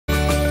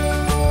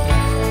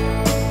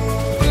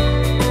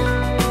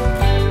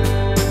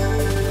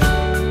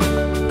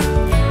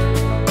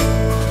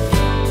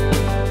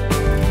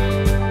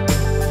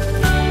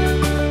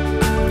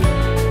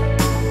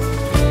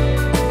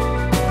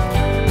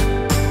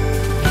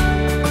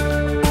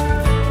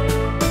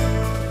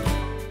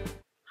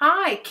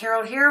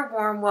Carol here.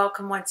 Warm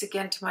welcome once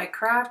again to my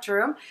craft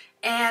room.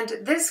 And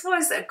this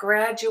was a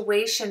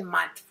graduation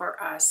month for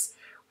us.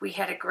 We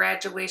had a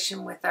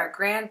graduation with our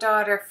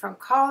granddaughter from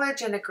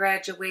college and a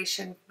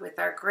graduation with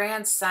our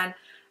grandson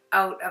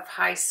out of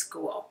high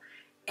school.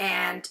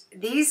 And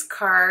these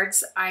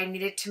cards I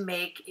needed to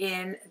make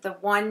in the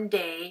one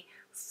day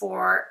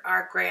for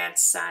our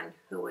grandson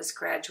who was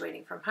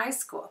graduating from high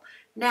school.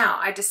 Now,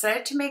 I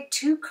decided to make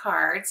two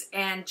cards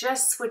and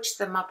just switch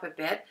them up a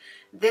bit.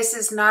 This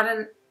is not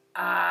an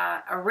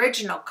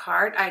original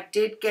card. I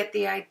did get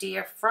the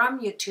idea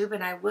from YouTube,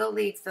 and I will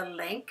leave the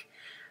link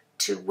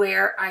to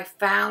where I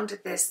found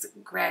this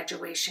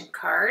graduation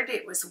card.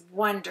 It was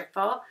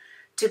wonderful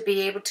to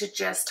be able to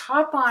just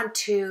hop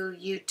onto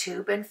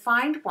YouTube and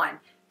find one.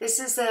 This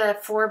is a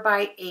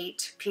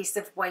 4x8 piece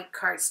of white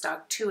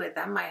cardstock, two of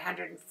them, my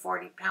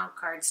 140-pound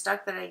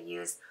cardstock that I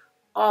use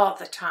all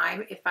the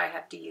time if I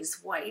have to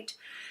use white.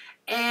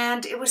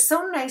 And it was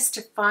so nice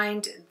to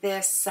find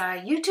this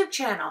YouTube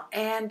channel.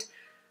 And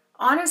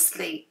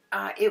honestly,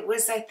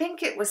 I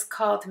think it was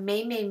called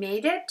May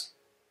Made It,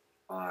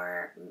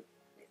 or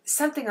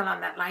something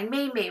along that line.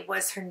 May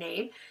was her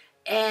name.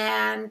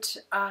 And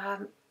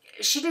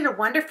she did a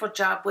wonderful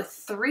job with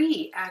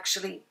three,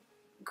 actually,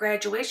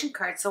 graduation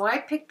cards. So I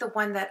picked the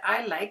one that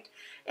I liked,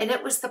 and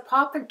it was the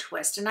Pop and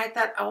Twist. And I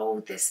thought,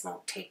 oh, this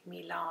won't take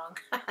me long.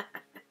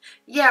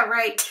 Yeah,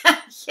 right.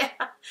 Yeah,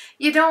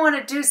 you don't want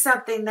to do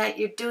something that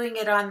you're doing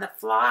it on the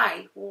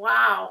fly.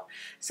 Wow.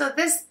 So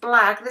this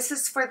black, this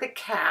is for the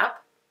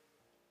cap,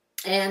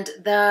 and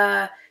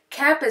the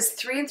cap is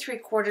 3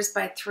 3/4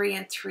 by 3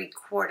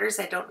 3/4.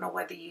 I don't know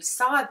whether you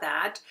saw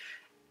that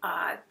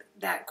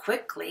that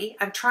quickly.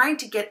 I'm trying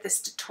to get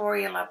this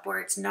tutorial up where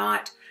it's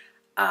not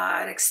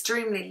an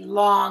extremely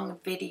long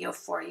video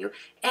for you.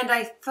 And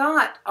I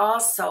thought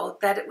also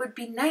that it would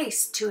be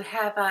nice to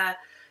have a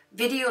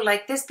video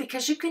like this,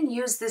 because you can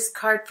use this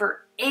card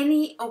for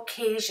any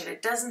occasion.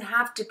 It doesn't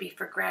have to be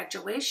for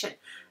graduation.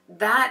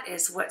 That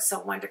is what's so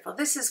wonderful.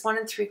 This is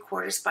 1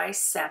 3/4 by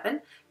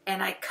 7,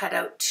 and I cut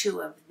out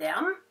two of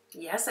them.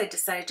 Yes, I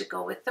decided to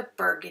go with the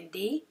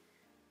burgundy.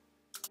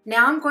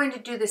 Now I'm going to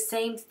do the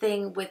same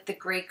thing with the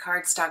gray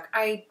cardstock.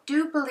 I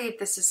do believe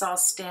this is all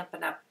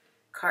Stampin' Up!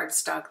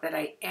 Cardstock that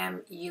I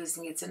am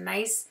using. It's a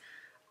nice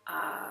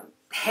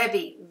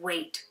heavy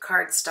weight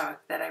cardstock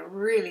that I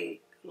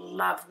really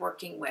love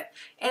working with.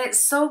 And it's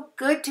so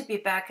good to be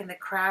back in the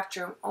craft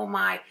room. Oh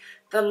my,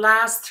 the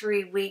last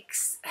 3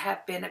 weeks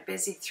have been a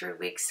busy 3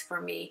 weeks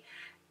for me,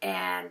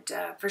 and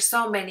for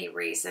so many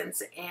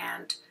reasons.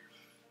 And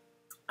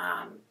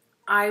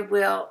I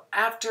will,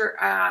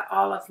 after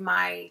all of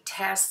my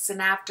tests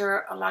and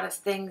after a lot of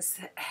things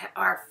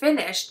are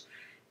finished,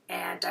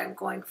 and I'm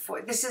going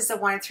for, this is a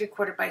 1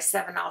 3/4 by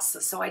 7 also.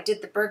 So I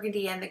did the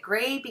burgundy and the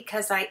gray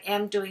because I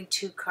am doing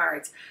two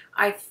cards.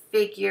 I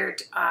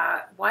figured,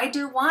 why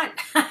do one?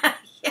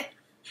 Yeah.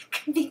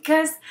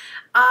 Because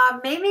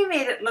Mamie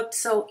made it look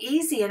so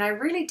easy, and I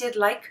really did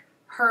like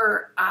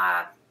her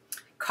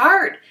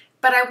card.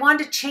 But I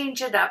wanted to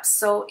change it up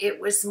so it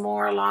was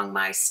more along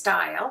my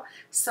style.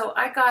 So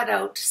I got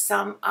out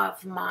some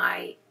of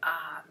my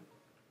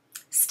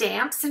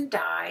stamps and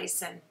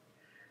dies and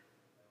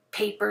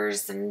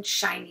papers and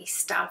shiny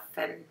stuff,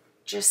 and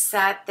just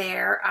sat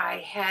there.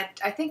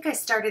 I think I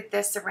started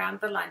this around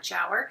the lunch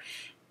hour,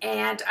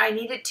 and I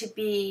needed to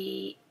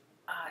be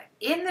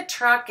in the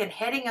truck and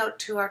heading out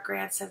to our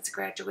grandson's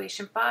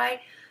graduation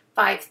by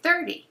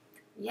 5:30.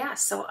 Yeah,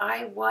 so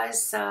I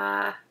was,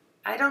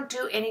 I don't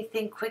do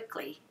anything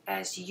quickly,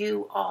 as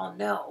you all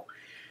know.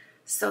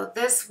 So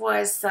this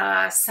was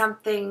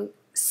something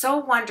so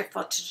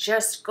wonderful to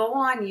just go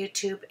on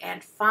YouTube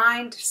and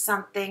find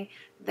something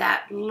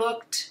that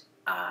looked,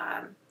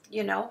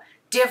 you know,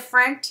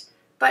 different,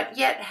 but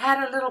yet had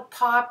a little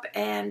pop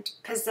and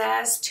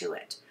pizzazz to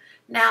it.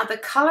 Now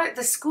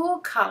the school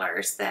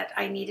colors that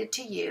I needed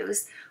to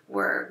use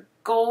were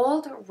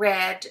gold,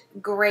 red,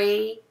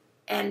 gray,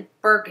 and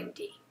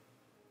burgundy.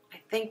 I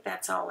think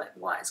that's all it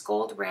was.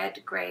 Gold,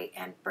 red, gray,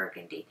 and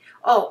burgundy.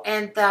 Oh,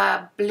 and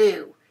the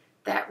blue,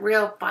 that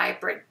real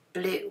vibrant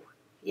blue.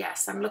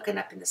 Yes, I'm looking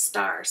up in the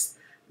stars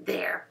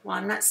there. Well,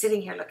 I'm not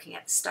sitting here looking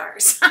at the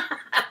stars.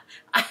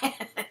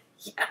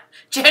 Yeah,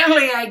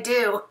 generally I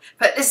do,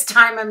 but this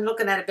time I'm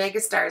looking at a bag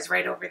of stars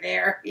right over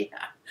there.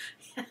 Yeah.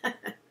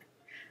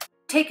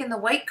 Taking the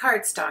white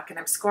cardstock and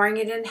I'm scoring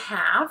it in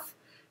half.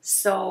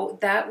 So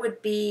that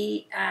would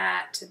be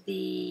at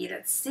the,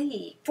 let's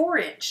see,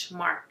 4-inch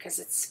mark, because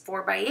it's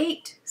 4 by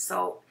 8.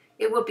 So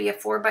it will be a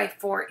 4 by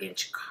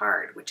 4-inch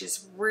card, which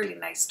is really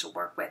nice to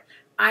work with.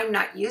 I'm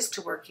not used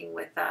to working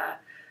with a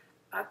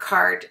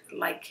card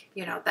like,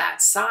 you know,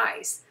 that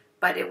size,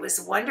 but it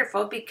was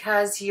wonderful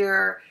because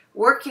you're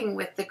working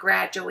with the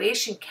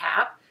graduation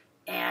cap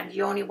and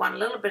you only want a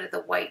little bit of the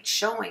white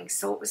showing,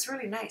 so it was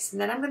really nice. And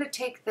then I'm going to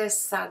take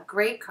this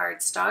gray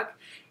cardstock,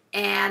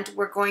 and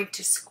we're going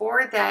to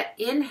score that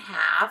in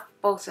half,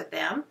 both of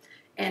them.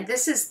 And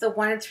this is the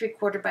 1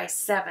 3/4 by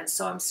 7,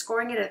 so I'm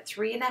scoring it at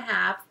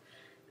 3.5.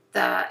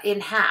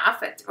 In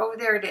half. Oh,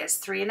 there it is,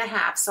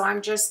 3.5. So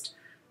I'm just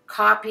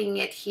copying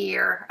it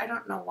here. I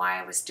don't know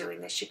why I was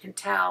doing this. You can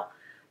tell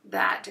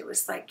that it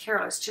was like,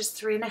 Carol, it's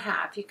just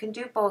 3.5. You can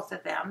do both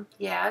of them.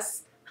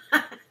 Yes.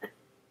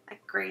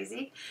 Like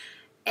crazy.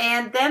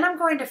 And then I'm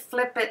going to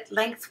flip it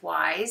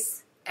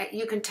lengthwise.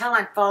 You can tell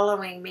I'm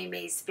following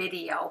Mimi's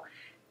video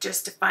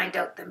just to find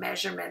out the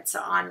measurements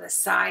on the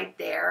side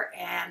there.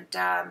 And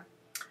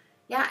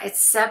yeah,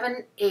 it's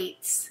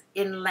 7/8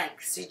 in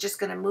length. So you're just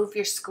going to move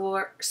your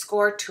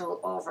score tool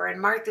over. And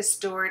Martha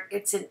Stewart,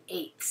 it's in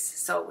eighths.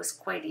 So it was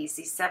quite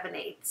easy,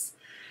 7/8.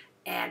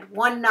 And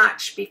 1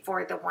 notch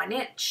before the 1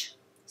 inch.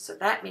 So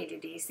that made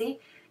it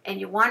easy. And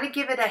you want to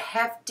give it a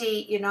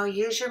hefty, you know,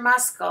 use your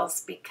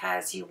muscles,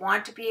 because you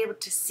want to be able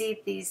to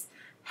see these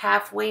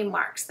halfway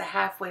marks, the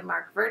halfway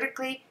mark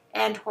vertically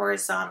and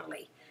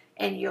horizontally.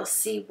 And you'll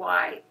see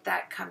why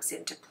that comes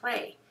into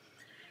play.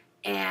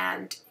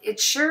 And it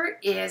sure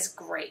is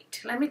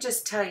great. Let me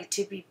just tell you,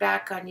 to be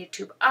back on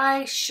YouTube,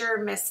 I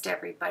sure missed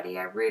everybody.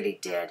 I really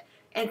did.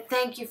 And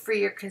thank you for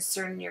your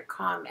concern and your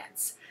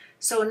comments.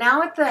 So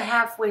now at the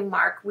halfway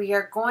mark, we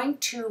are going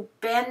to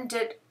bend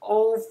it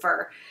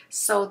over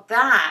so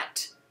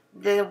that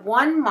the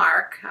 1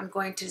 mark, I'm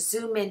going to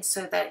zoom in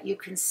so that you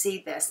can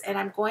see this, and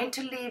I'm going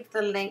to leave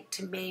the link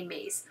to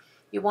Mimi's.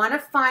 You want to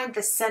find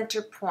the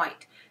center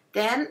point.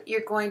 Then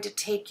you're going to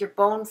take your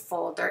bone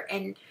folder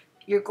and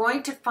you're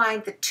going to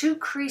find the 2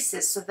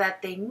 creases so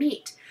that they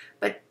meet.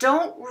 But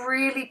don't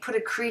really put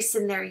a crease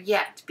in there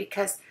yet,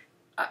 because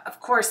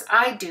of course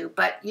I do,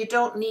 but you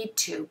don't need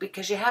to,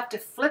 because you have to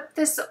flip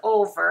this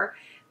over.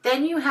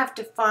 Then you have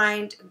to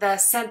find the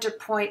center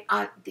point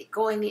on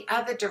going the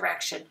other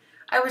direction.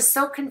 I was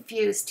so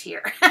confused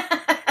here.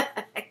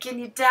 Can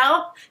you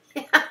tell?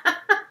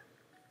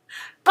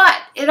 But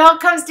it all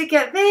comes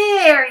together.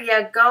 There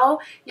you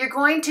go. You're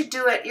going to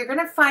do it. You're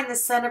going to find the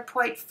center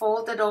point,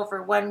 fold it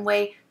over one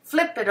way,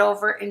 flip it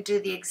over, and do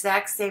the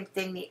exact same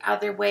thing the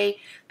other way,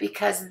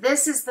 because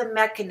this is the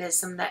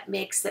mechanism that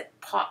makes it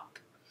pop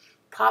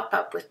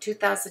up with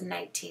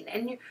 2019.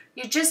 And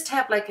you just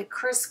have like a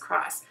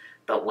crisscross.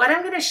 But what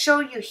I'm going to show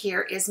you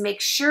here is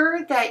make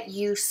sure that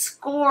you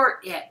score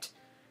it.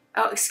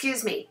 Oh,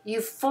 excuse me.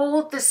 You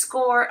fold the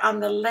score on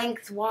the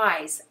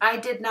lengthwise. I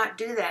did not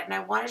do that, and I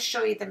want to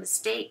show you the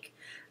mistake.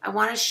 I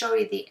want to show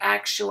you the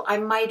actual,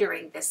 I'm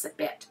mitering this a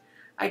bit.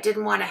 I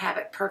didn't want to have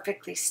it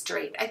perfectly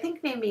straight. I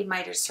think Mimi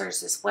miters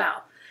hers as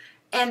well.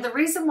 And the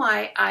reason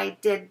why I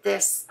did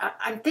this,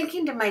 I'm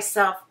thinking to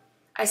myself,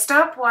 I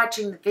stopped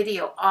watching the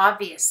video,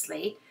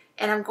 obviously,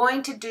 and I'm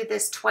going to do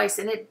this twice.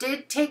 And it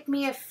did take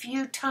me a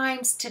few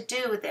times to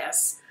do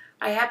this.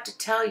 I have to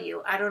tell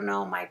you, I don't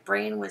know, my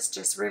brain was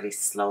just really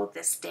slow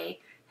this day.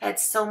 Had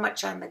so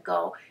much on the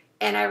go.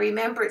 And I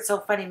remember, it's so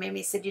funny,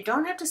 Mimi said, you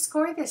don't have to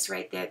score this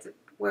right there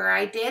where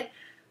I did.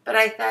 But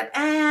I thought,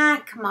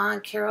 come on,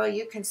 Carol,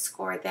 you can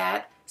score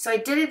that. So I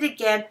did it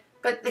again.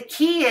 But the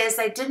key is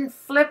I didn't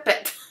flip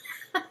it.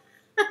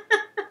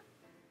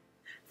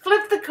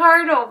 Flip the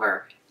card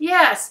over.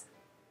 Yes.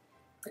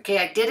 Okay,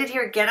 I did it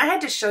here again. I had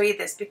to show you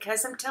this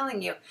because I'm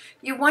telling you,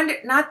 you wonder,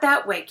 not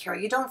that way, Carol.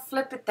 You don't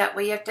flip it that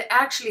way. You have to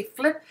actually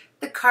flip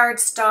the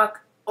cardstock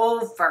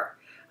over.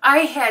 I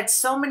had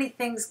so many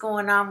things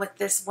going on with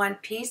this one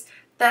piece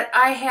that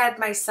I had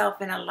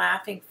myself in a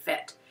laughing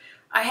fit.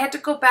 I had to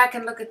go back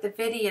and look at the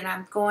video, and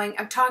I'm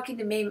talking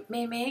to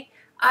Mimi.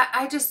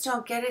 I just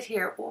don't get it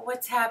here. Well,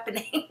 what's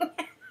happening?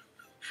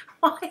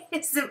 Why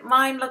isn't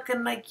mine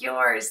looking like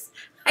yours?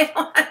 I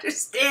don't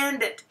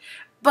understand it.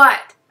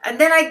 But, and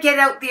then I get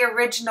out the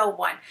original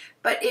one.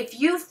 But if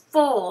you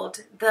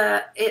fold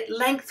it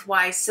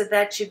lengthwise so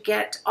that you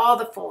get all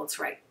the folds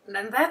right,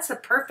 and that's a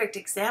perfect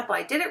example.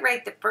 I did it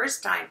right the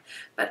first time.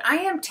 But I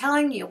am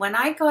telling you, when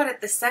I got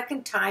it the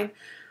second time,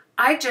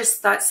 I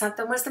just thought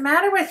something was the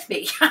matter with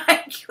me.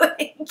 I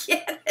couldn't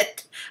get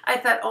it. I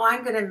thought, oh,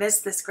 I'm going to miss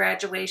this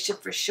graduation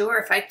for sure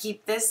if I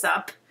keep this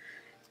up.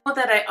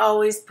 That I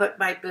always put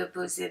my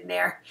boo-boos in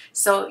there,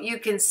 so you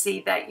can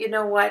see that, you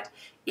know what,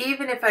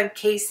 even if I'm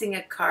casing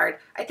a card,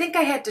 I think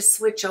I had to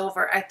switch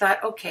over. I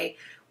thought, okay,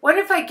 what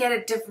if I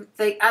get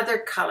the other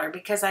color,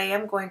 because I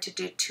am going to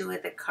do 2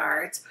 of the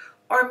cards,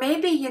 or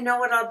maybe, you know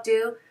what I'll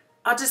do,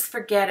 I'll just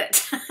forget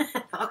it.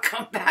 I'll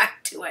come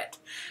back to it.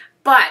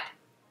 But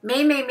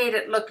Maymay made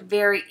it look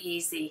very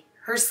easy.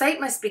 Her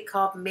site must be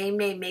called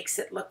Maymay Makes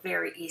It Look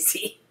Very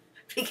Easy,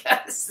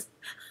 because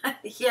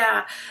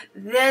yeah,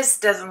 this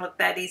doesn't look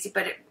that easy,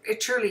 but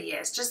it truly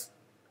is. Just,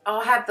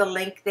 I'll have the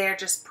link there.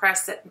 Just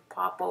press it and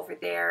pop over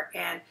there,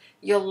 and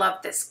you'll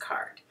love this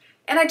card.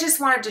 And I just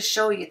wanted to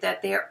show you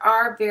that there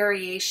are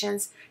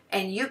variations,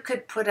 and you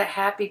could put a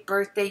happy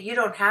birthday. You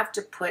don't have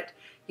to put,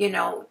 you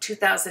know,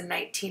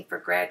 2019 for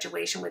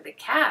graduation with a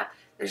cap.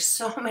 There's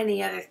so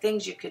many other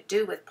things you could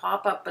do with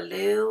pop-up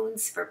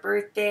balloons for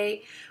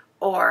birthday,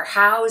 or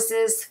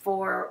houses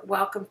for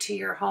welcome to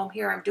your home.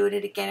 Here, I'm doing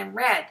it again in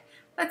red.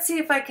 Let's see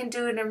if I can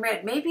do it in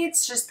red. Maybe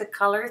it's just the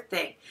color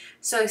thing.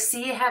 So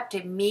see, you have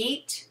to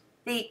meet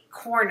the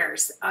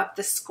corners of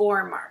the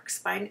score marks.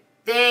 Find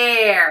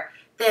there.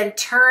 Then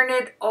turn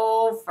it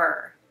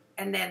over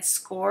and then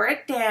score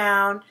it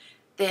down.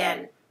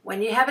 Then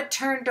When you have it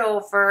turned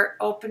over,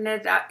 open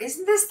it up.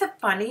 Isn't this the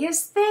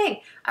funniest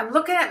thing? I'm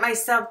looking at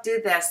myself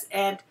do this,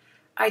 and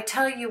I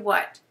tell you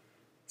what,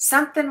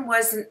 something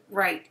wasn't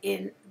right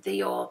in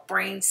the old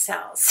brain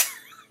cells.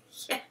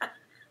 Yeah.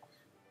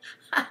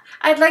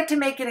 I'd like to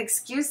make an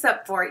excuse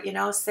up for it, you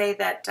know, say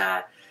that,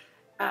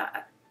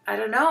 I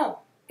don't know,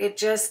 it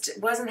just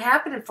wasn't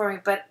happening for me,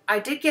 but I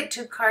did get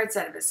 2 cards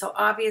out of it, so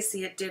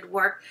obviously it did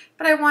work,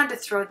 but I wanted to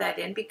throw that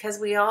in because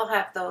we all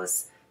have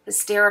those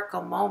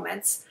hysterical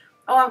moments.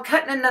 Oh, I'm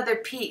cutting another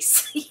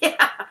piece.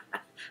 Yeah.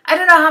 I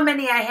don't know how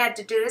many I had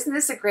to do. Isn't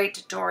this a great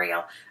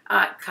tutorial?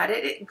 Cut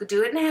it,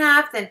 do it in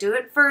half, then do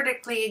it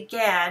vertically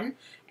again,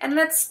 and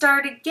let's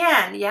start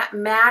again. Yeah,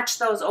 match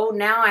those. Oh,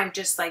 now I'm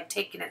just like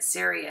taking it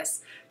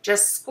serious.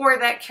 Just score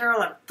that,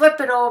 Carol, and flip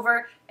it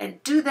over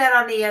and do that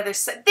on the other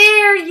side.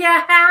 There you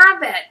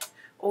have it.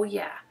 Oh,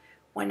 yeah.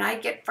 When I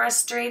get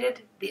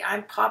frustrated,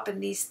 I'm popping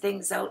these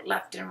things out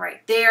left and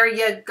right. There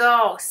you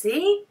go.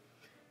 See?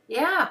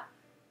 Yeah.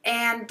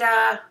 And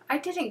I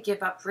didn't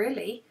give up,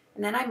 really.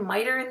 And then I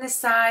miter in the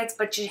sides,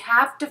 but you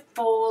have to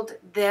fold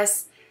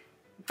this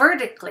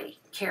vertically,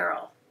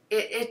 Carol.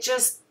 It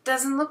just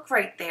doesn't look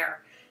right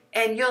there.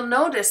 And you'll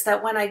notice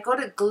that when I go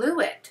to glue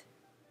it,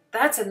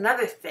 that's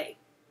another thing.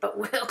 But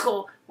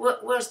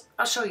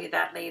I'll show you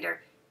that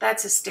later.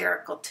 That's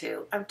hysterical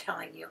too, I'm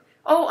telling you.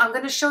 Oh, I'm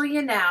going to show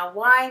you now.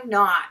 Why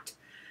not?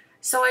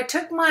 So I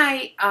took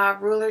my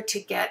ruler to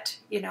get,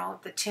 you know,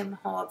 the Tim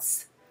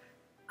Holtz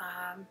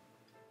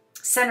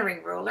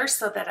centering ruler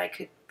so that I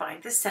could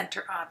find the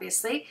center,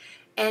 obviously.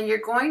 And you're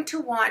going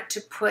to want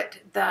to put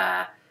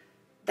that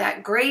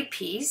gray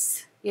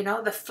piece, you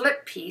know, the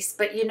flip piece,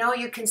 but you know,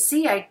 you can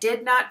see I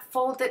did not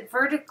fold it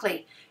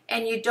vertically,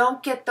 and you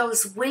don't get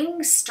those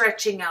wings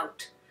stretching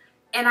out.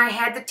 And I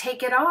had to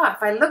take it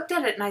off. I looked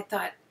at it and I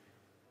thought,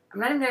 I'm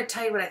not even going to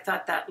tell you what I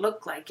thought that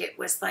looked like. It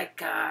was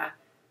like, I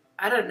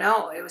don't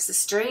know, it was the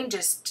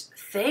strangest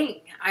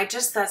thing. I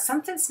just thought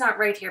something's not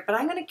right here, but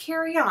I'm going to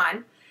carry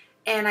on.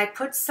 And I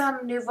put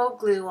some Nouveau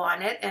glue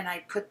on it, and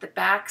I put the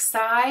back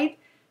side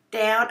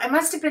down. I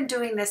must have been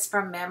doing this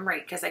from memory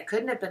because I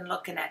couldn't have been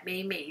looking at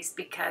Mimi's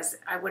because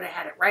I would have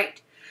had it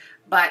right.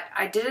 But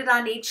I did it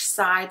on each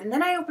side, and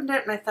then I opened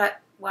it and I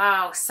thought,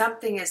 wow,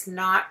 something is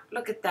not,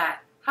 look at that.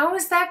 How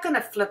is that going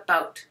to flip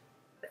out?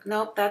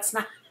 Nope, that's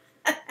not.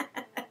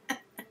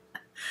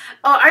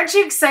 Oh, aren't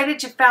you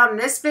excited you found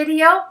this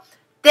video?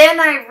 Then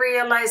I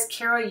realized,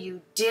 Carol,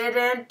 you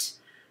didn't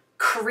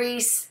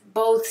crease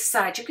both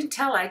sides. You can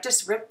tell I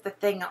just ripped the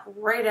thing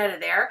right out of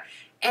there.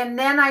 And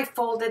then I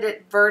folded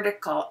it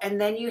vertical. And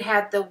then you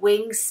had the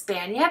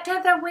wingspan. You have to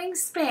have that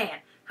wingspan.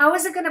 How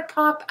is it going to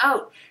pop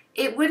out?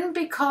 It wouldn't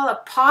be called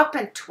a pop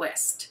and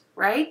twist,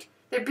 right?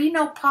 There'd be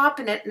no pop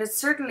in it, and it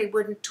certainly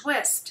wouldn't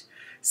twist.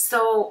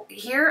 So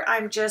here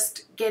I'm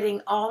just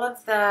getting all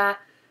of the,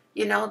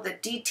 you know, the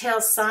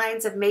detailed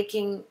signs of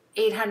making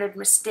 800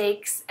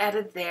 mistakes out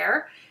of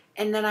there.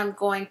 And then I'm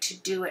going to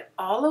do it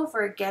all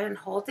over again and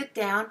hold it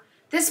down.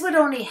 This would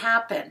only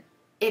happen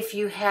if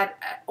you had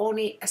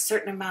only a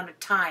certain amount of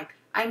time.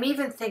 I'm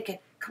even thinking,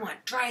 come on,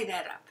 dry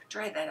that up,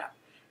 dry that up.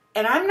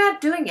 And I'm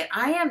not doing it.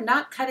 I am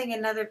not cutting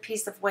another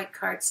piece of white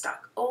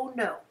cardstock. Oh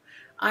no.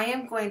 I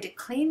am going to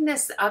clean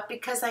this up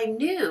because I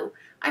knew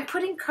I'm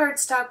putting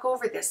cardstock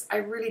over this. I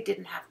really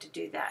didn't have to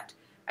do that.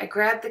 I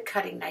grabbed the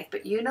cutting knife,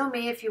 but you know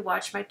me if you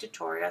watch my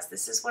tutorials.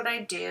 This is what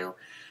I do.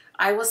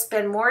 I will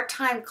spend more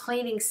time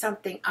cleaning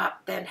something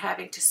up than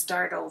having to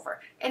start over.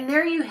 And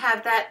there you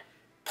have that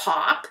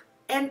pop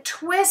and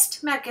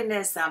twist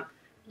mechanism.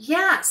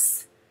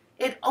 Yes,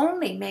 it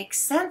only makes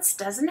sense,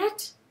 doesn't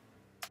it?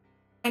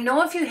 I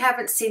know if you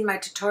haven't seen my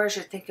tutorials,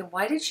 you're thinking,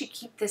 why did she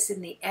keep this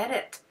in the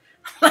edit?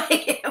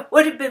 Like, it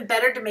would have been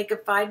better to make a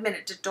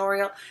 5-minute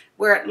tutorial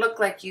where it looked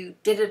like you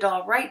did it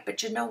all right.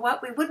 But you know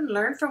what? We wouldn't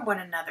learn from one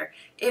another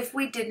if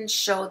we didn't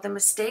show the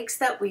mistakes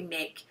that we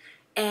make.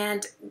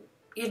 And,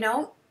 you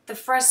know, the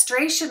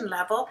frustration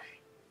level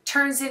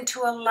turns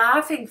into a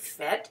laughing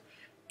fit,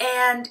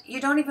 and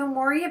you don't even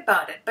worry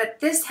about it.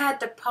 But this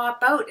had to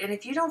pop out, and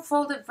if you don't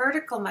fold it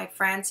vertical, my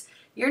friends,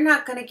 you're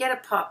not going to get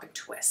a pop and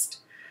twist.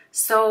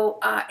 So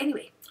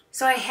anyway,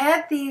 so I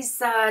had these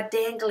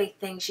dangly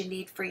things you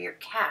need for your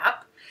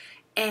cap,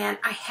 and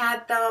I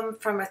had them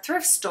from a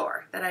thrift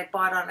store that I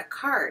bought on a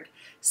card.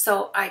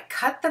 So I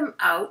cut them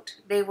out.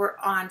 They were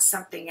on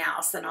something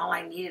else, and all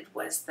I needed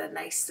was the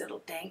nice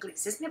little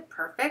danglies. Isn't it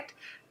perfect?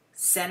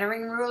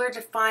 Centering ruler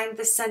to find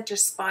the center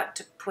spot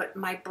to put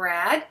my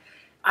brad.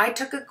 I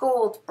took a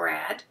gold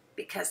brad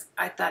because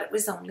I thought it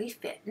was only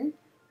fitting.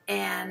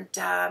 And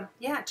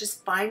yeah,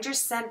 just find your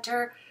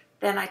center.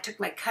 Then I took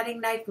my cutting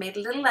knife, made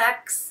a little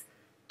X,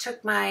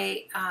 took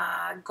my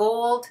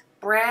gold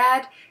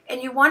brad,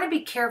 and you want to be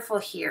careful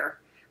here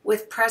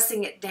with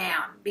pressing it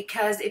down,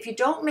 because if you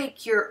don't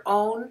make your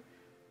own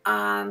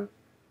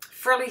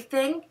frilly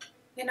thing,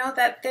 you know,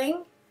 that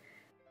thing,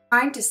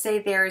 trying to say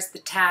there is the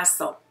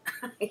tassel.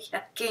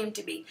 Yeah, it came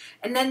to me.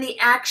 And then the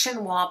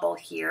action wobble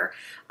here.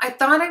 I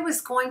thought I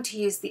was going to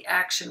use the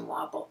action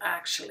wobble,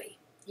 actually.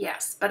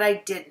 Yes, but I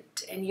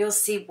didn't. And you'll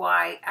see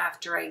why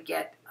after I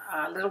get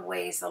a little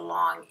ways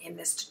along in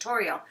this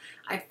tutorial.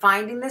 I'm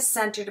finding the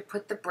center to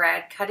put the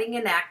brad, cutting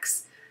an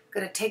X.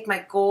 I'm going to take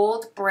my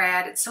gold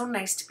brad. It's so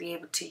nice to be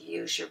able to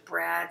use your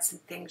brads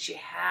and things you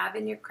have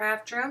in your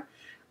craft room.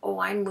 Oh,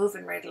 I'm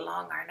moving right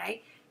along, aren't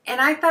I? And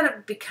I thought it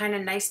would be kind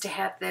of nice to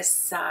have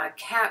this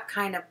cap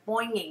kind of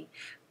boinging,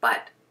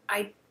 but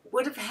I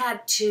would have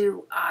had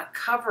to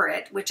cover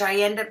it, which I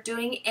end up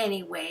doing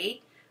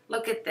anyway.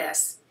 Look at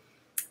this.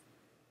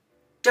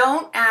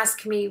 Don't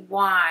ask me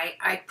why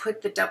I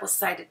put the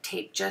double-sided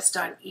tape just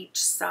on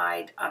each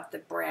side of the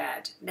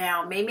brad.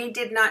 Now, Mamie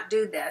did not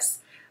do this,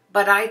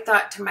 but I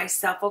thought to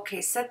myself,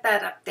 okay, set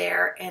that up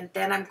there, and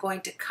then I'm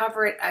going to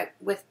cover it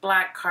with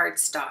black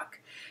cardstock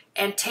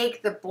and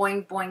take the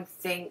boing boing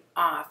thing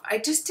off. I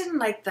just didn't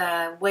like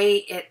the way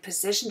it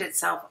positioned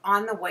itself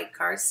on the white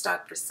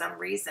cardstock for some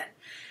reason.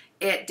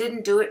 It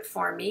didn't do it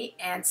for me,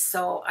 and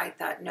so I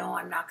thought, no,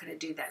 I'm not going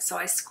to do that. So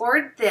I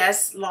scored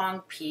this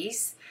long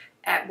piece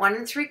at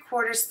 1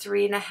 3/4,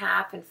 3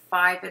 1/2, and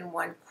 5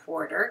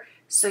 1/4.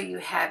 So you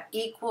have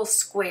equal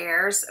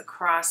squares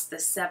across the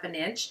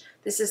 7-inch.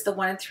 This is the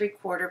 1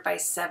 3/4 by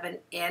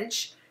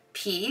 7-inch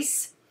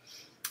piece.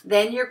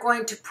 Then you're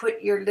going to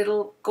put your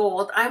little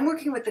gold. I'm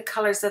working with the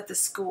colors of the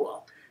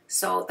school.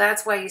 So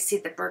that's why you see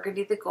the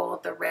burgundy, the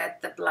gold, the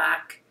red, the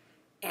black,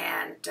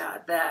 and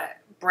the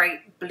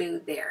bright blue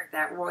there,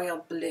 that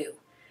royal blue.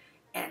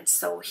 And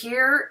so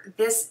here,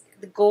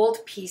 the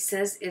gold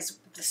pieces is,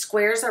 the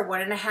squares are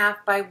 1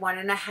 1/2 by 1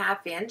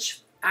 1/2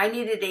 inch. I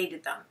needed 8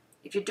 of them.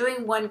 If you're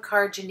doing one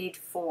card, you need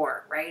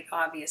 4, right?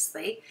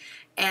 Obviously.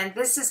 And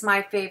this is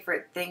my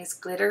favorite things,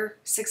 glitter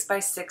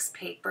 6x6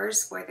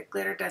 papers, where the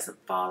glitter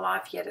doesn't fall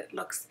off, yet it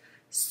looks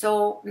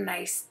so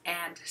nice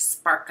and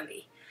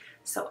sparkly.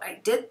 So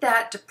I did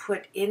that to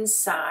put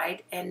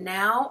inside, and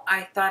now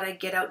I thought I'd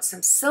get out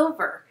some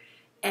silver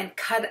and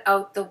cut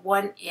out the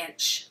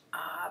 1-inch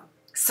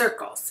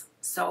circles.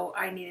 So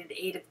I needed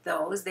 8 of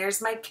those.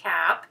 There's my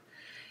cap.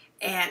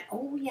 And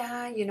oh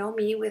yeah, you know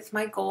me with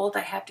my gold,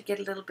 I have to get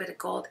a little bit of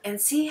gold.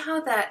 And see how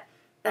the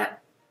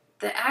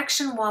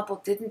action wobble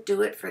didn't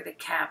do it for the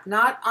cap,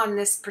 not on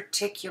this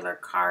particular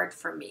card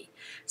for me.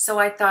 So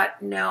I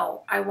thought,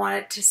 no, I want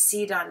it to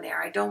seat on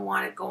there. I don't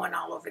want it going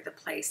all over the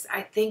place.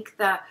 I think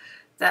the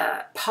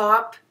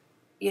pop,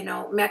 you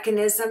know,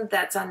 mechanism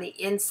that's on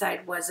the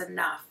inside was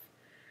enough.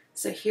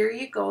 So here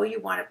you go.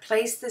 You want to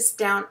place this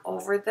down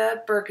over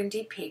the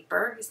burgundy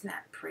paper. Isn't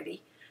that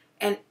pretty?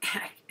 And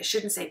I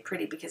shouldn't say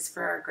pretty because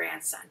for our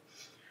grandson.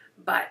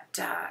 But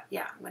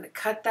yeah, I'm going to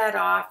cut that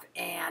off,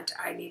 and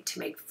I need to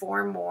make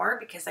 4 more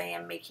because I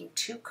am making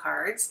 2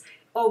 cards.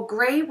 Oh,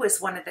 gray was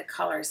one of the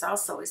colors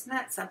also. Isn't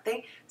that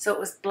something? So it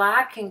was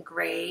black and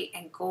gray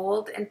and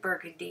gold and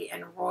burgundy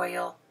and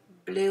royal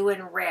blue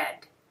and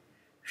red.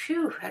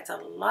 Phew, that's a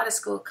lot of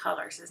school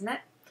colors, isn't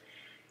it?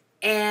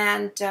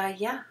 And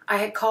yeah, I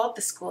had called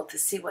the school to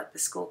see what the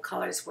school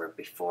colors were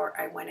before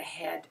I went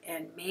ahead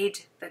and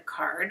made the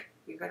card.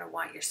 You're going to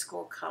want your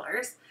school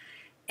colors.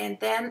 And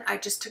then I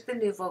just took the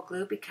Nouveau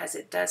glue because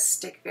it does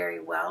stick very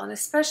well. And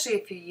especially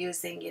if you're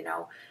using, you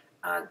know,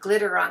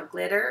 glitter on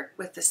glitter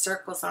with the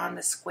circles on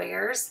the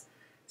squares.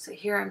 So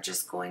here I'm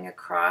just going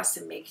across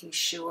and making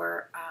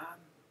sure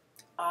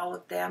all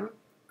of them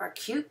are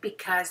cute,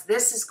 because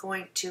this is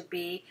going to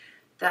be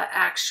the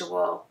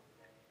actual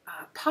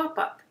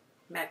pop-up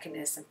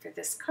mechanism for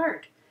this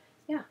card.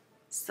 Yeah.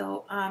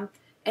 So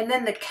and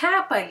then the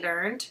cap, I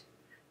learned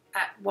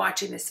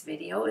watching this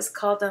video, is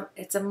called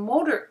it's a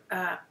motorboard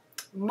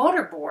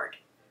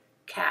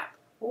cap,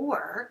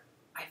 or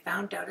I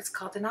found out it's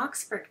called an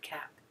Oxford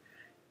cap.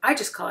 I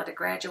just call it a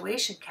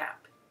graduation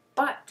cap,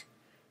 but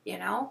you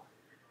know,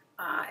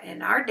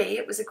 in our day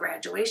it was a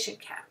graduation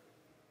cap.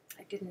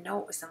 I didn't know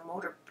it was a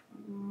motor,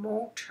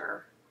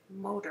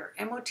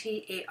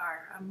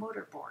 M-O-T-A-R, a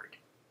motorboard.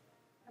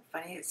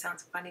 Funny, it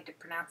sounds funny to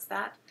pronounce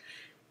that.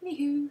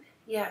 Anywho,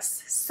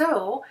 yes,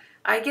 so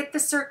I get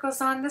the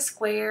circles on the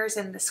squares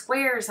and the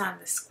squares on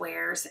the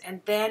squares,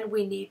 and then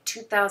we need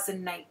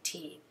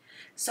 2019.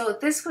 So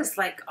this was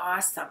like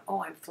awesome.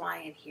 Oh, I'm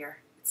flying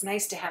here. It's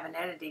nice to have an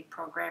editing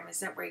program,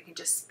 isn't it, where you can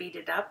just speed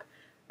it up,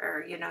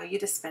 or you know, you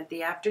just spent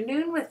the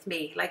afternoon with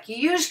me like you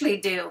usually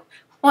do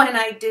when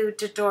I do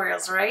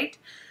tutorials, right?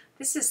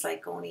 This is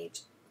like only,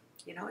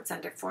 you know, it's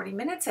under 40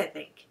 minutes, I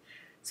think.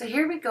 So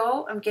here we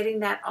go. I'm getting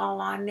that all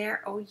on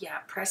there. Oh yeah,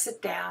 press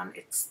it down.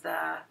 It's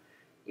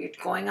you're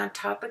going on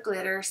top of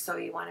glitter, so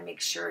you want to make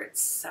sure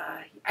it's,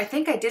 I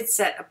think I did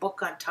set a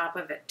book on top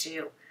of it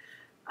too,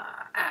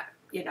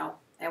 you know,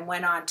 and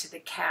went on to the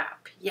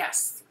cap.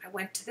 Yes, I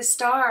went to the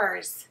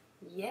stars.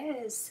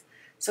 Yes.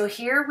 So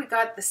here we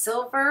got the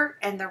silver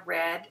and the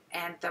red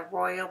and the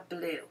royal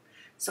blue.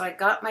 So I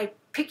got my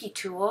picky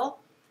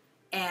tool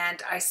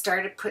and I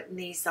started putting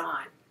these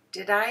on.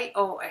 Did I?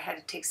 Oh, I had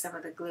to take some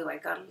of the glue. I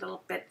got a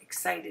little bit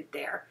excited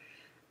there.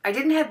 I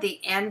didn't have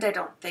the end, I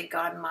don't think,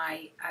 on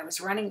I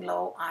was running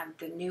low on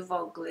the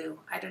Nouveau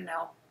glue. I don't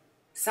know.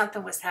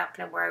 Something was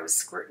happening where I was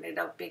squirting it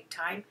out big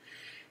time.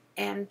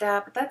 And,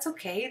 but that's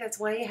okay. That's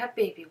why you have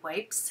baby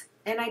wipes.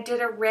 And I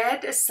did a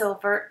red, a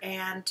silver,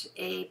 and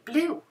a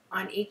blue.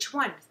 on each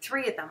one,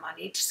 3 of them on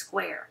each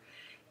square.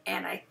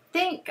 And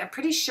I'm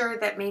pretty sure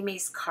that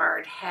Maymay's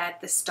card had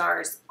the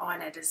stars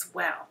on it as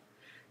well.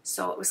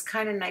 So it was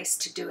kind of nice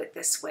to do it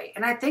this way.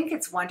 And I think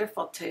it's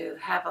wonderful to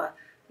have a,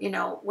 you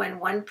know, when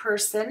one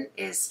person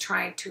is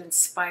trying to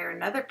inspire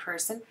another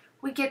person,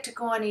 we get to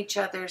go on each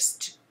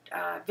other's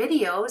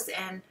videos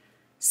and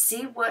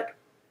see what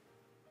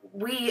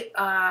we,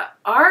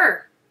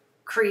 our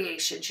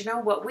creations, you know,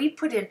 what we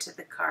put into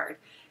the card.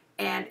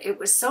 And it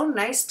was so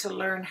nice to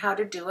learn how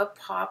to do a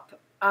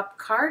pop-up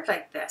card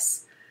like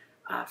this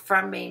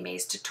from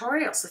Maymay's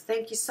tutorial. So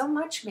thank you so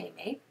much,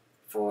 Maymay,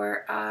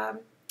 for,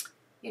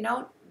 you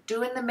know,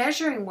 doing the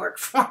measuring work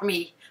for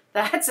me.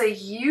 That's a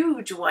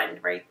huge one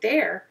right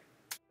there.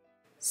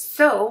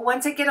 So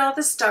once I get all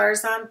the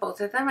stars on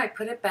both of them, I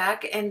put it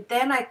back, and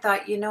then I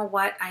thought, you know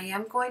what, I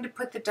am going to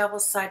put the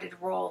double-sided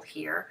roll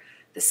here,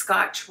 the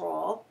Scotch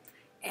roll,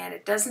 and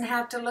it doesn't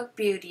have to look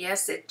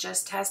beauteous, it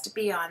just has to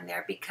be on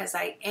there because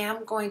I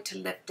am going to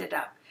lift it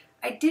up.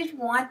 I did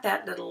want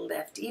that little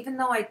lift, even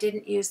though I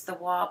didn't use the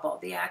wobble,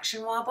 the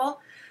action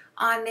wobble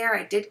on there.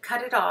 I did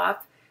cut it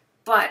off,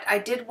 but I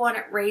did want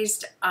it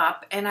raised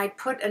up, and I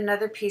put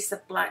another piece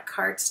of black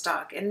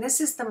cardstock, and this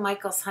is the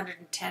Michaels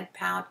 110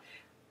 pound,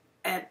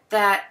 and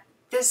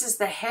this is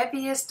the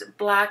heaviest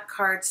black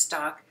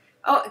cardstock.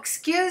 Oh,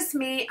 excuse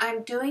me,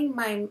 I'm doing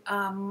my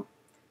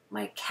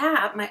my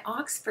cap, my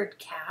Oxford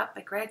cap,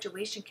 my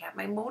graduation cap,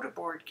 my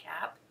motorboard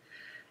cap,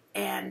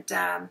 and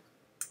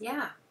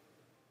yeah,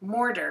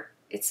 mortar.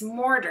 It's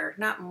mortar,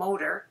 not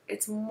motor.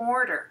 It's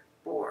mortar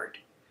board.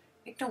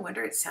 No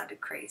wonder it sounded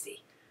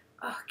crazy.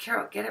 Oh,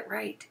 Carol, get it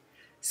right.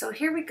 So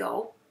here we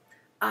go.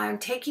 I'm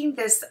taking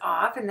this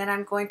off, and then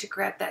I'm going to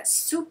grab that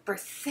super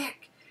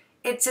thick.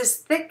 It's as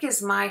thick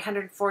as my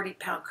 140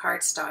 pound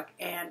cardstock,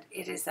 and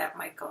it is at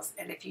Michaels.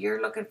 And if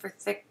you're looking for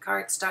thick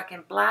cardstock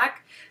in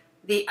black,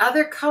 the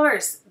other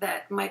colors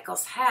that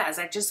Michaels has,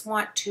 I just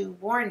want to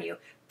warn you,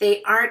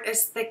 they aren't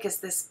as thick as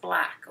this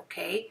black,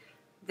 okay?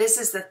 This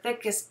is the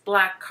thickest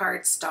black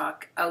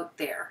cardstock out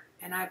there,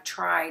 and I've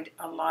tried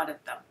a lot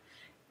of them,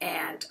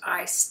 and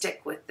I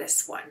stick with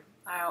this one.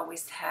 I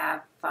always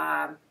have,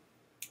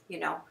 you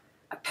know,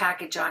 a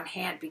package on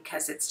hand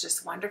because it's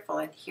just wonderful.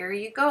 And here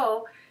you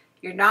go.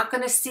 You're not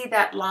going to see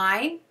that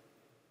line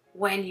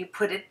when you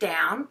put it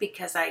down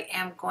because I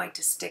am going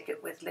to stick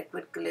it with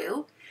liquid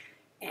glue.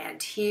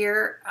 And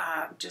here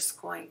I'm just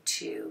going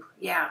to,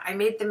 yeah, I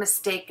made the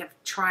mistake of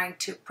trying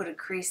to put a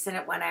crease in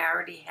it when I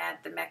already had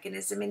the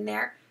mechanism in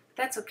there.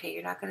 That's okay,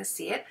 you're not going to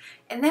see it.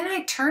 And then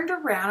I turned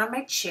around on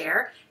my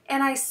chair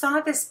and I saw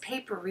this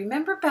paper.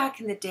 Remember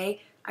back in the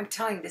day, I'm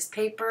telling you, this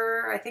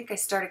paper, I think I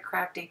started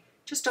crafting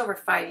just over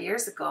 5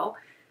 years ago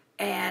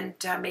and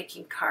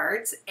making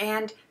cards.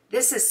 And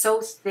this is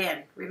so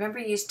thin. Remember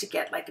you used to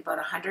get like about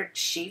 100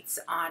 sheets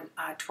on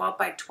a 12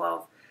 by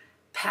 12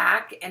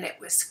 pack, and it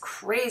was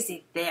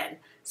crazy thin.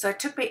 So I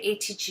took my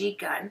ATG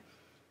gun,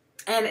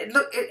 and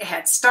it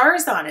had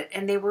stars on it,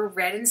 and they were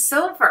red and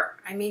silver.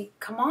 I mean,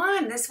 come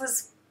on, this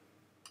was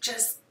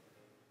just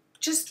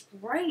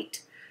right.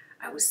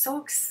 I was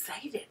so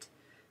excited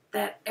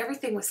that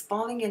everything was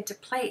falling into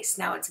place.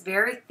 Now it's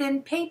very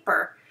thin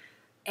paper,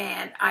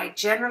 and I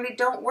generally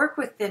don't work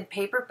with thin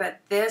paper, but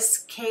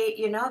this,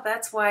 you know,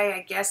 that's why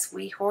I guess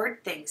we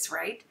hoard things,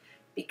 right?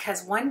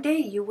 Because one day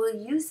you will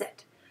use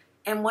it.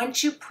 And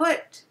once you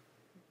put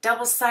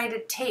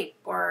double-sided tape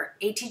or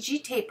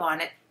ATG tape on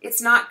it, it's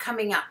not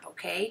coming up,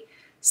 okay?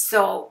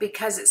 So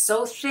because it's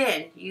so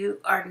thin, you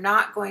are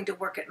not going to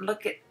work it. And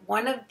look, at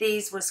one of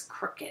these was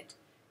crooked.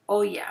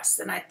 Oh yes,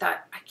 and I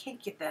thought, I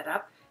can't get that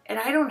up. And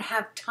I don't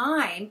have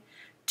time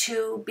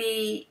to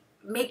be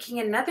making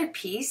another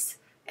piece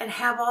and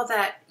have all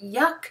that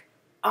yuck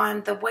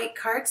on the white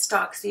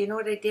cardstock. So you know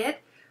what I did?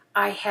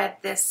 I had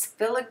this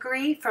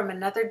filigree from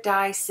another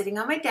die sitting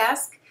on my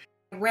desk.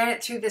 I ran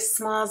it through this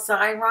small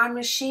Xyron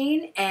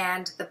machine,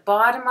 and the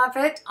bottom of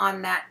it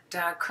on that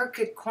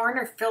crooked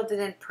corner filled it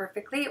in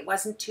perfectly. It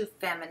wasn't too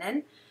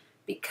feminine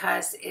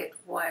because it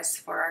was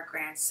for our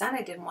grandson.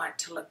 I didn't want it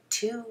to look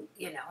too,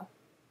 you know.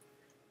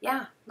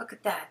 Yeah, look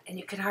at that. And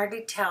you can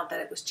hardly tell that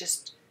it was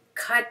just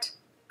cut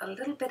a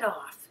little bit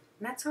off.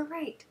 And that's all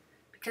right,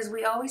 because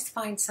we always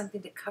find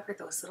something to cover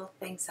those little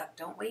things up,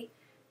 don't we?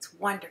 It's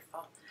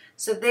wonderful.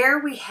 So there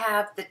we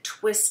have the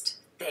twist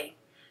thing.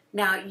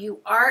 Now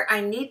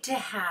I need to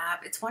have,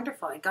 it's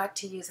wonderful, I got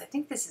to use, I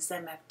think this is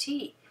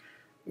MFT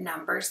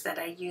numbers that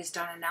I used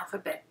on an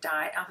alphabet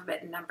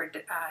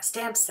numbered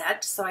stamp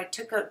set. So I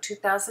took out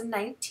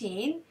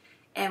 2019,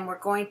 and we're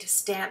going to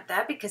stamp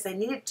that because I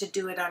needed to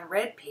do it on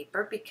red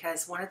paper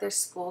because one of their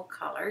school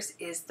colors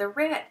is the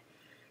red.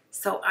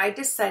 So I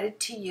decided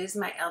to use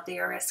my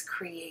LDRS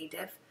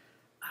Creative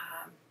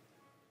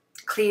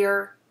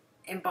clear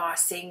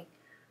embossing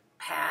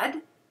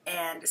pad,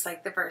 and it's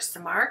like the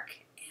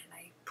Versamark, and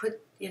I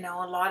put, you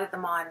know, a lot of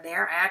them on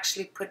there. I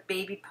actually put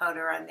baby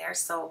powder on there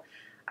so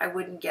I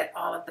wouldn't get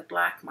all of the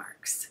black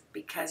marks,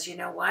 because you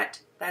know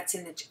what? That's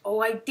in the,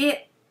 oh, I did.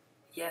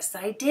 Yes,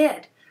 I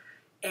did.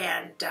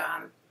 And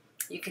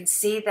You can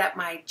see that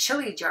my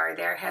chili jar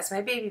there has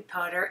my baby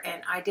powder,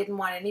 and I didn't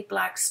want any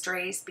black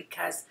strays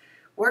because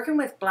working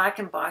with black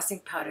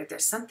embossing powder,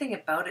 there's something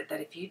about it that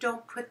if you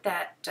don't put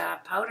that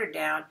powder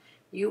down,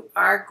 you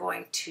are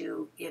going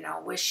to, you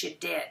know, wish you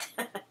did.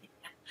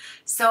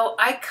 So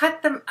I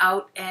cut them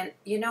out, and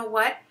you know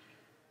what?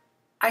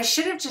 I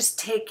should have just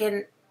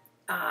taken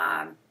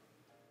a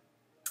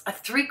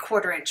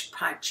 3/4 inch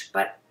punch,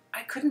 but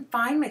I couldn't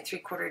find my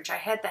 3/4 inch. I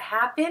had the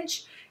 1/2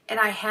 inch and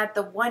I had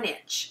the 1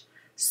 inch.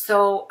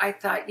 So I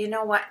thought, you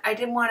know what? I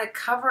didn't want to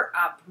cover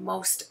up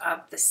most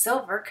of the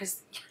silver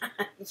because,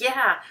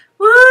 yeah,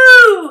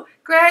 woo!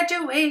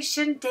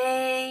 Graduation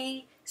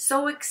day.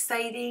 So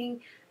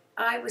exciting.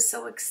 I was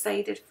so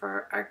excited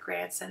for our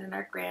grandson, and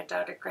our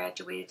granddaughter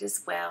graduated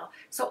as well.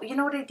 So you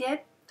know what I did?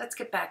 Let's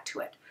get back to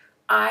it.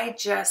 I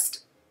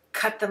just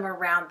cut them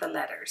around the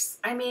letters.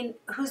 I mean,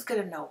 who's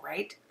going to know,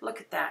 right? Look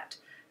at that.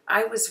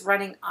 I was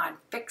running on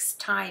fixed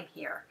time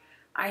here.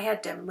 I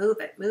had to move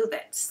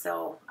it,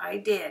 so I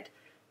did.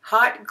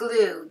 Hot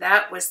glue,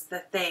 that was the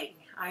thing.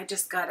 I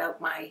just got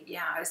out my,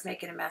 I was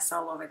making a mess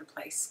all over the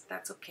place.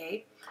 That's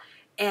okay.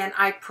 And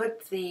I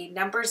put the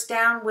numbers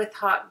down with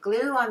hot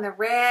glue on the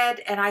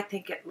red, and I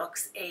think it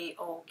looks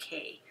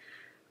a-okay.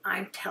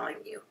 I'm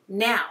telling you.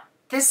 Now,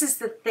 this is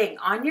the thing.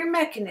 On your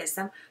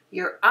mechanism,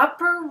 your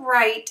upper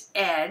right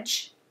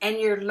edge and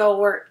your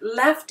lower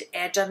left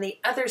edge on the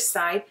other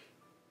side,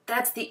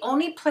 that's the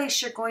only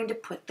place you're going to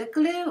put the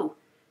glue.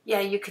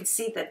 Yeah, you can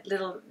see the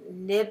little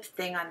nib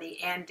thing on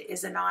the end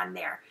isn't on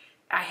there.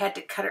 I had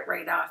to cut it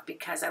right off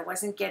because I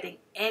wasn't getting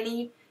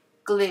any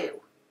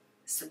glue.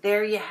 So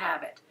there you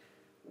have it.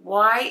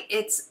 Why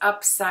it's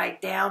upside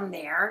down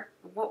there,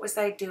 what was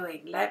I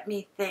doing? Let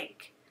me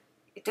think.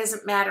 It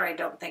doesn't matter, I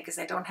don't think, because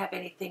I don't have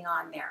anything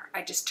on there.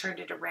 I just turned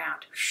it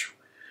around.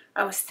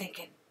 I was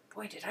thinking,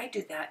 boy, did I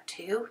do that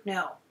too?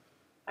 No,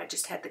 I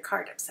just had the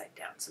card upside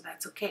down, so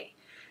that's okay.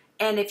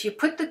 And if you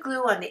put the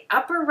glue on the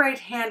upper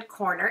right-hand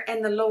corner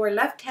and the lower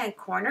left-hand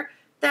corner,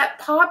 that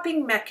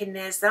popping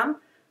mechanism,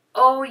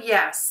 oh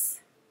yes,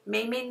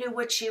 Mamie knew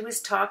what she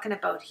was talking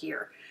about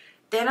here.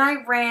 Then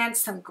I ran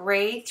some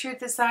gray through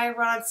the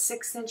Xyron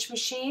 6-inch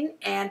machine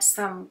and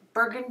some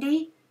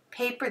burgundy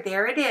paper.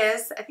 There it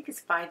is. I think it's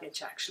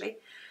 5-inch actually.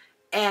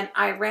 And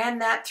I ran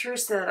that through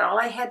so that all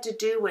I had to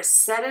do was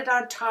set it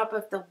on top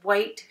of the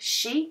white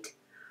sheet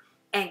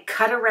and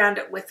cut around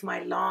it with my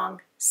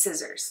long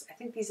scissors. I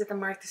think these are the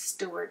Martha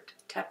Stewart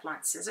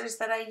Teflon scissors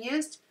that I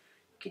used.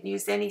 You can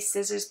use any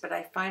scissors, but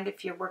I find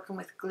if you're working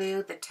with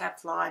glue, the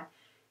Teflon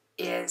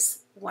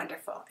is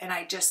wonderful. And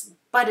I just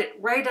butt it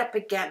right up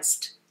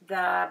against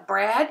the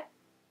brad,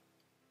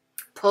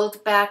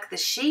 pulled back the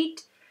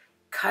sheet,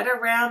 cut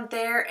around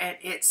there, and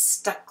it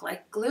stuck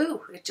like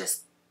glue. It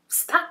just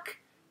stuck.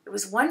 It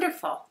was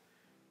wonderful.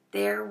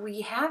 There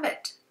we have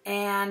it.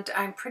 And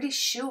I'm pretty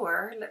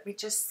sure, let me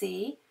just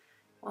see,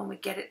 when we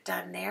get it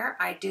done there,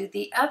 I do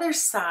the other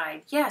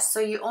side. Yes, so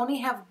you only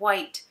have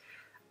white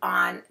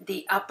on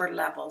the upper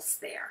levels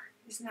there.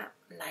 Isn't that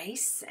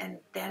nice? And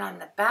then on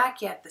the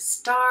back, you have the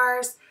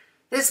stars.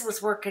 This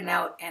was working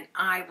out, and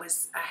I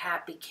was a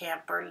happy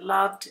camper.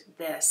 Loved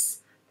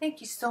this.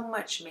 Thank you so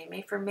much,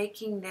 Mimi, for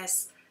making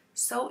this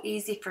so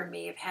easy for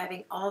me of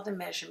having all the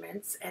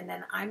measurements. And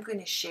then I'm going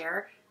to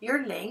share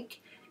your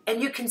link.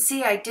 And you can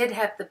see I did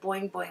have the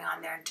boing boing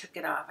on there and took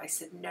it off. I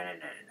said, no,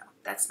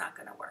 that's not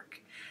going to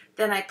work.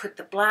 Then I put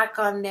the black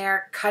on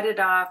there, cut it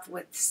off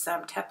with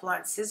some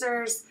Teflon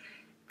scissors,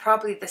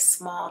 probably the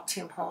small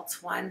Tim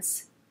Holtz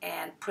ones,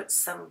 and put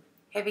some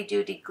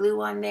heavy-duty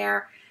glue on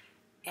there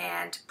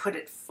and put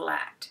it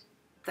flat.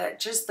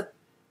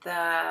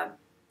 The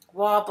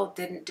wobble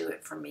didn't do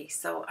it for me,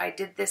 so I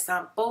did this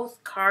on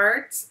both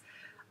cards.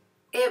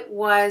 It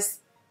was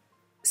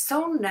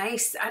so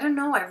nice. I don't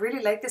know, I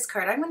really like this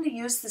card. I'm going to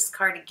use this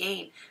card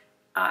again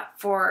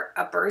for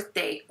a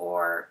birthday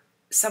or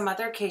some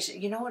other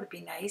occasion. You know what would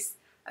be nice?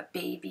 A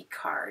baby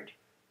card.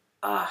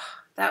 Oh,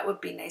 that would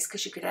be nice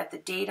because you could have the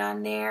date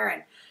on there,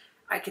 and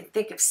I can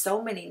think of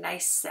so many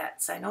nice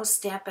sets. I know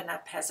Stampin'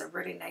 Up! Has a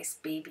really nice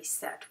baby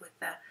set with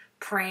the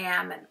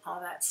pram and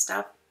all that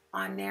stuff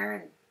on there,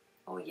 and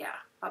oh yeah,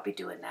 I'll be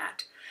doing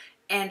that.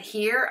 And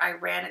here I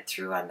ran it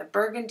through on the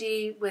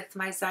burgundy with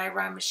my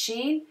Xyron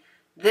machine.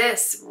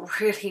 This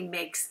really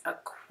makes a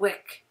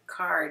quick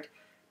card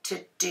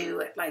to do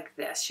it like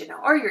this, you know,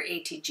 or your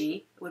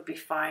ATG would be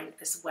fine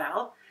as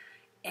well.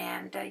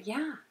 And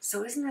yeah,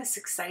 so isn't this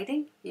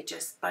exciting? You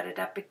just butt it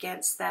up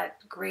against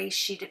that gray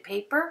sheet of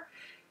paper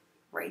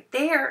right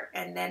there,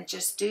 and then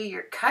just do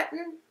your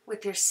cutting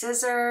with your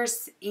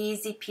scissors.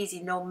 Easy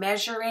peasy, no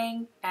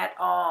measuring at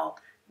all.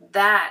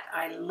 That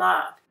I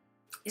love.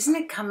 Isn't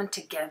it coming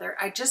together?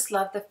 I just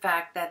love the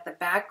fact that the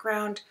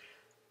background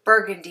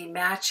burgundy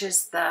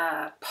matches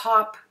the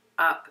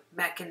pop-up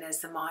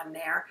mechanism on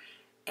there.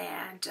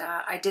 And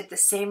I did the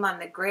same on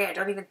the gray. I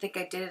don't even think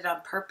I did it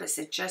on purpose.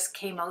 It just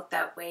came out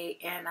that way,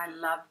 and I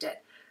loved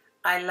it.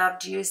 I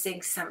loved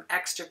using some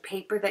extra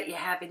paper that you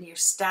have in your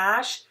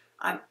stash.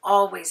 I'm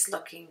always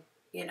looking,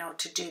 you know,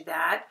 to do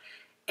that.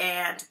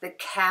 And the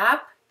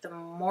cap, the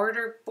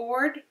mortar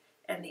board,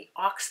 and the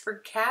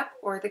Oxford cap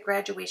or the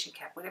graduation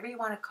cap, whatever you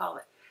want to call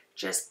it.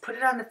 Just put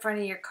it on the front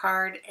of your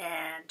card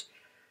and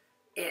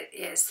it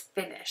is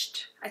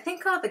finished. I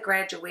think all the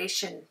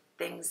graduation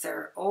things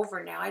are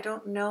over now. I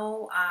don't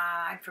know.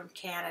 I'm from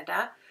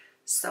Canada,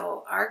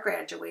 so our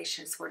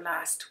graduations were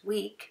last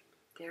week.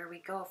 There we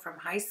go, from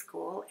high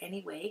school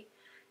anyway.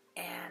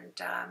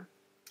 And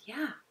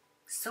yeah,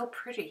 so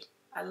pretty.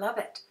 I love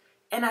it.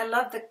 And I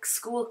love the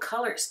school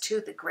colors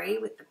too, the gray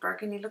with the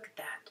burgundy. Look at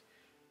that.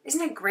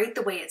 Isn't it great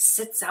the way it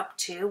sits up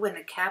too when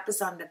the cap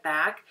is on the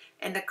back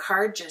and the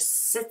card just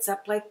sits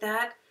up like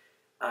that?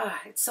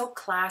 Ah, it's so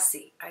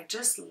classy. I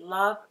just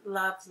love,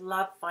 love,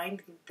 love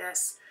finding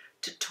this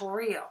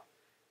tutorial.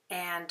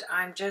 And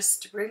I'm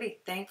just really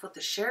thankful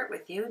to share it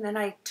with you. And then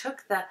I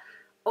took the,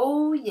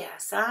 oh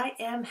yes, I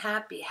am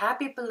happy.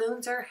 Happy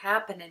balloons are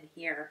happening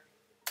here.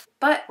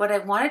 But what I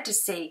wanted to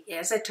say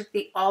is I took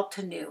the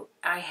Altenew.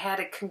 I had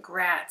a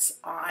congrats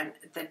on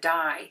the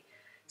die.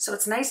 So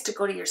it's nice to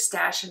go to your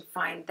stash and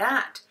find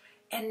that.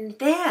 And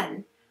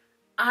then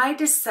I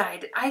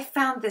decided, I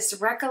found this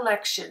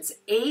Recollections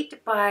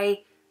 8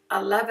 by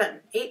 11,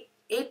 8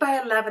 by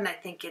 11 I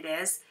think it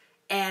is.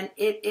 And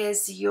it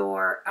is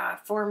your,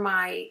 for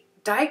my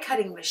die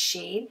cutting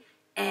machine.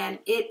 And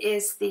it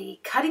is the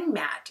cutting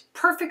mat,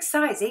 perfect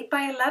size, 8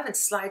 by 11,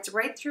 slides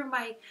right through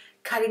my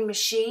cutting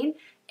machine.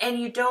 And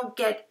you don't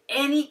get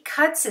any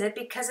cuts in it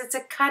because it's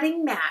a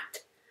cutting mat.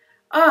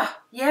 Oh,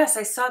 yes,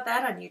 I saw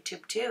that on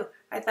YouTube too.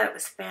 I thought it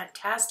was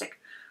fantastic.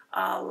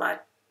 I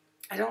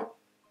don't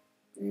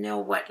know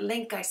what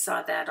link I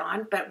saw that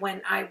on, but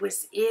when I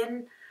was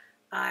in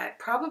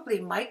probably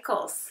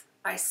Michael's,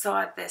 I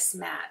saw this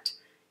mat.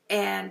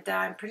 And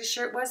I'm pretty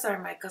sure it was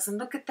our Michael's. And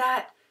look at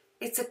that.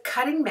 It's a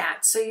cutting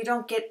mat, so you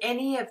don't get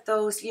any of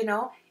those, you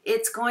know.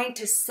 It's going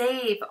to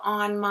save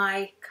on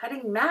my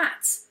cutting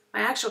mats,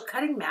 my actual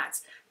cutting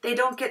mats. They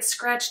don't get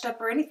scratched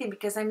up or anything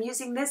because I'm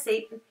using this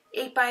 8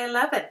 by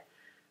 11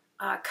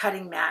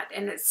 cutting mat.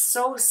 And it's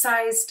so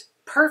sized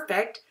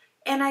perfect.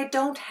 And I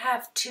don't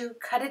have to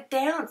cut it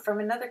down from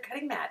another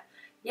cutting mat.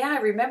 Yeah,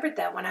 I remembered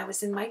that when I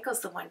was in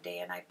Michael's the one day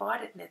and I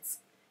bought it.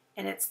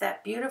 And it's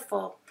that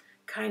beautiful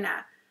kind of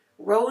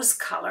rose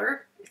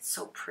color. It's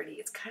so pretty.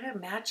 It kind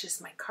of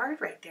matches my card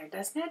right there,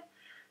 doesn't it?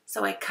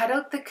 So I cut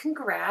out the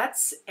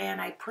congrats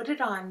and I put it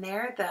on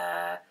there.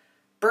 The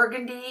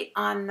burgundy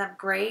on the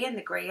gray and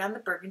the gray on the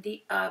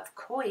burgundy of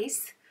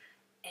course.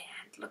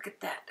 And look at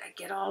that. I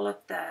get all of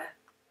the,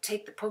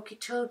 take the pokey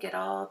tool, get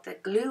all the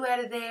glue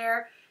out of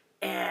there.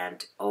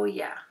 And oh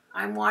yeah,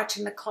 I'm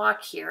watching the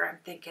clock here. I'm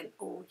thinking,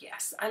 oh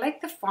yes. I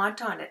like the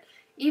font on it.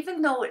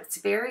 Even though it's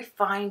very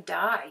fine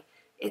die,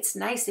 it's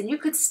nice. And you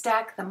could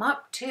stack them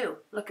up too.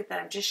 Look at that.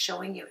 I'm just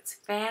showing you. It's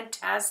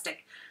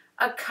fantastic.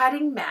 A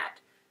cutting mat.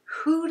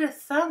 Who'd have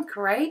thunk,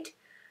 right?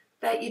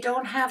 That you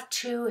don't have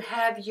to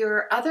have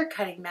your other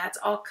cutting mats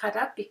all cut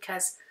up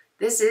because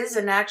this is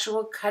an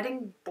actual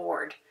cutting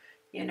board.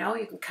 You know,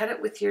 you can cut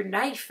it with your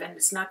knife and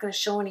it's not going to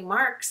show any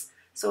marks.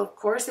 So of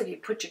course, if you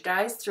put your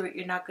dies through it,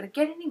 you're not going to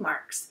get any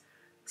marks.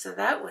 So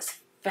that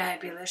was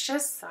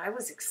fabulous. I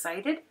was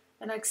excited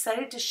and I'm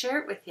excited to share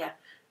it with you.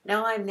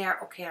 Now I'm there.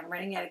 Okay, I'm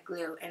running out of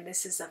glue and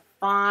this is a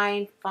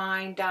fine,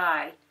 fine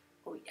die.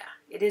 Oh yeah,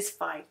 it is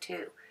fine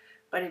too,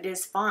 but it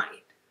is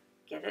fine.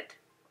 Get it?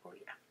 Oh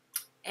yeah.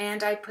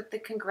 And I put the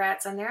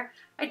congrats on there.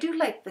 I do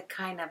like the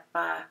kind of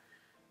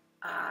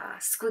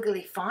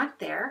squiggly font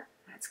there.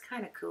 That's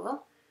kind of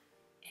cool.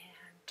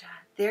 And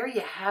there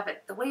you have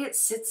it. The way it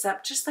sits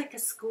up, just like a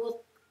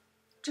school,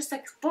 just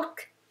like a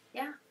book.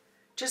 Yeah.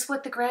 Just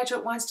what the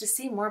graduate wants to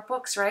see, more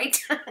books, right?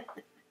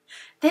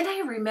 Then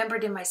I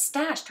remembered in my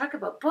stash, talk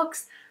about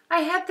books, I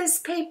had this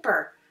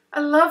paper.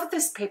 I love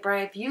this paper. I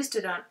have used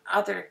it on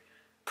other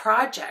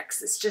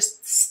projects. It's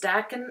just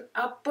stacking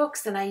up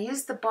books. And I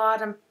used the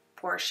bottom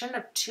portion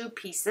of 2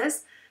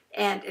 pieces.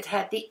 And it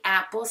had the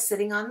apple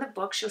sitting on the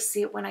books. You'll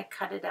see it when I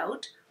cut it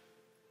out.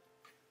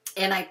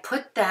 And I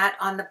put that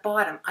on the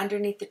bottom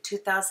underneath the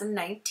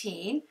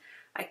 2019.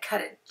 I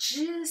cut it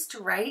just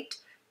right.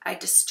 I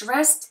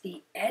distressed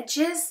the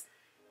edges.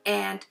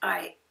 And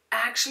I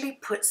actually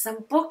put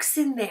some books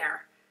in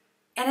there.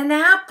 And an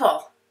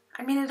apple.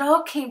 I mean, it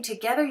all came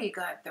together. You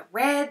got the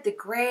red, the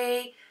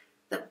gray,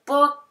 the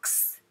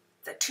books,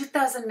 the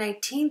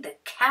 2019, the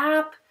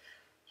cap.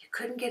 You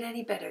couldn't get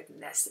any better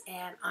than this.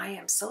 And I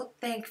am so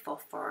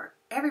thankful for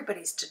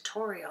everybody's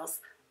tutorials,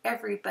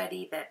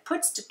 everybody that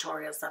puts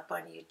tutorials up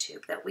on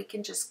YouTube, that we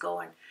can just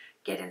go and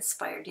get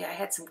inspired. Yeah, I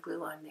had some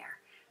glue on there.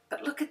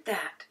 But look at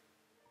that.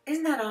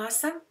 Isn't that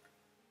awesome?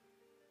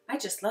 I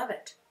just love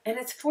it. And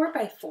it's 4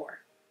 by 4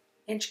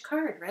 inch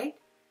card, right?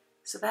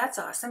 So that's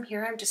awesome.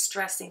 Here I'm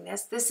distressing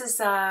this. This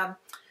is,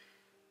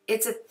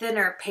 it's a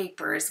thinner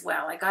paper as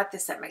well. I got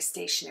this at my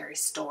stationery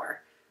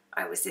store.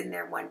 I was in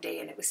there one day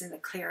and it was in the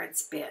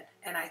clearance bin.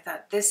 And I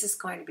thought this is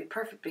going to be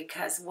perfect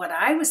because what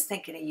I was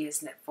thinking of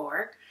using it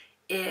for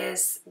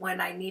is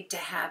when I need to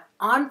have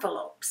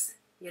envelopes,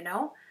 you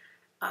know,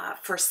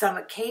 for some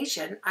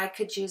occasion, I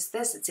could use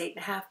this. It's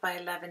 8.5 by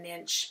 11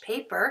 inch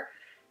paper.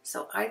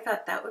 So I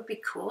thought that would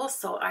be cool.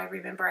 So I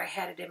remember I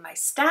had it in my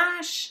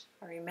stash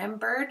I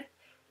remembered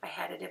I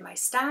had it in my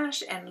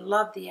stash and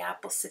loved the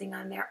apple sitting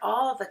on there.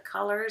 All the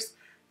colors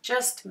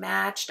just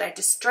matched. I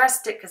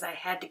distressed it because I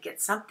had to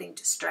get something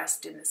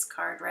distressed in this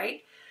card,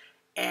 right?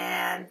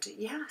 And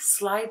yeah,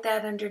 slide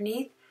that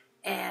underneath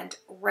and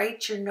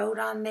write your note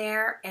on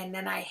there. And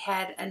then I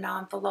had an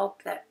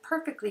envelope that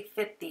perfectly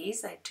fit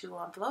these. I had 2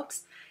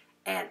 envelopes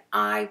and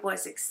I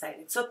was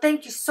excited. So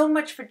thank you so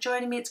much for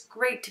joining me. It's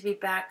great to be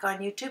back on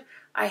YouTube.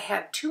 I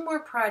have 2 more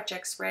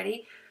projects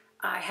ready.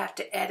 I have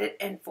to edit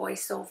and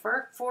voice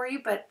over for you,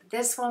 but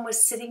this one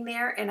was sitting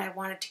there and I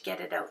wanted to get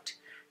it out.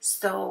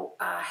 So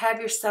have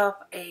yourself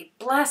a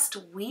blessed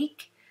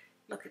week.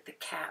 Look at the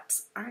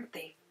caps, aren't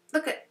they?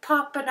 Look at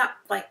popping up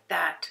like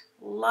that.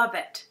 Love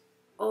it.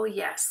 Oh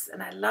yes,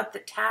 and I love the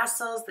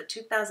tassels, the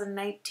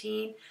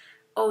 2019.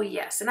 Oh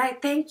yes, and I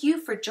thank you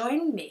for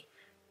joining me.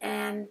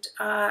 And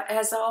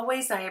as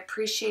always, I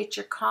appreciate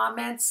your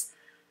comments.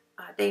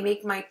 They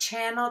make my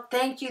channel.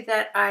 Thank you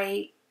that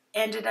I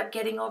ended up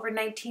getting over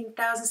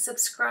 19,000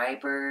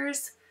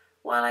 subscribers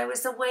while I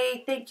was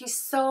away. Thank you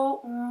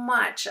so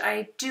much.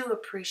 I do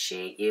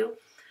appreciate you.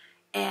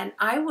 And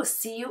I will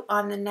see you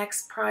on the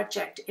next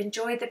project.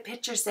 Enjoy the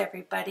pictures,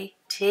 everybody.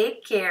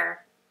 Take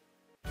care.